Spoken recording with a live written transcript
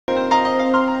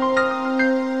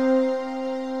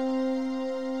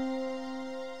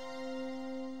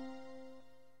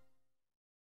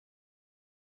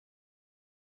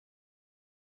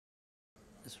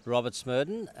Robert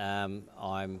Smurden.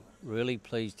 I'm really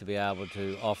pleased to be able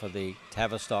to offer the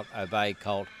Tavistock Obey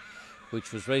colt,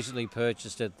 which was recently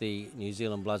purchased at the New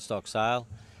Zealand Bloodstock sale.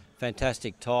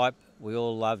 Fantastic type, we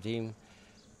all loved him.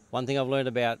 One thing I've learned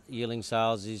about yearling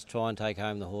sales is try and take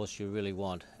home the horse you really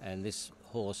want, and this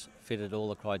horse fitted all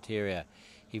the criteria.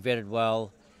 He vetted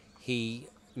well, he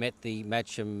met the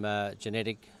Matcham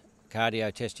genetic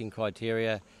cardio testing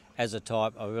criteria. As a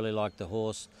type, I really like the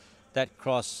horse. That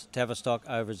cross Tavistock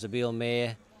over Zabeel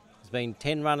mare. There's been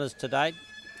 10 runners to date,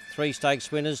 3 stakes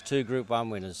winners, 2 Group 1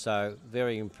 winners, so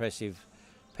very impressive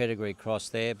pedigree cross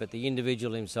there. But the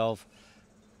individual himself,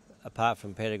 apart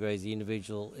from pedigrees, the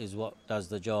individual is what does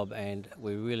the job, and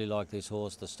we really like this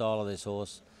horse, the style of this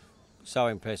horse. So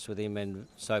impressed with him and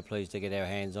so pleased to get our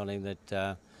hands on him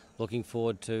that looking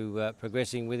forward to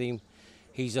progressing with him.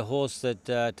 He's a horse that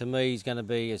to me is going to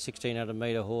be a 1600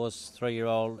 metre horse,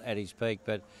 3-year-old at his peak,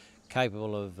 but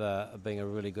capable of being a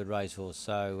really good racehorse.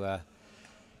 So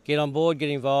get on board, get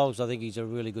involved. I think he's a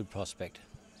really good prospect.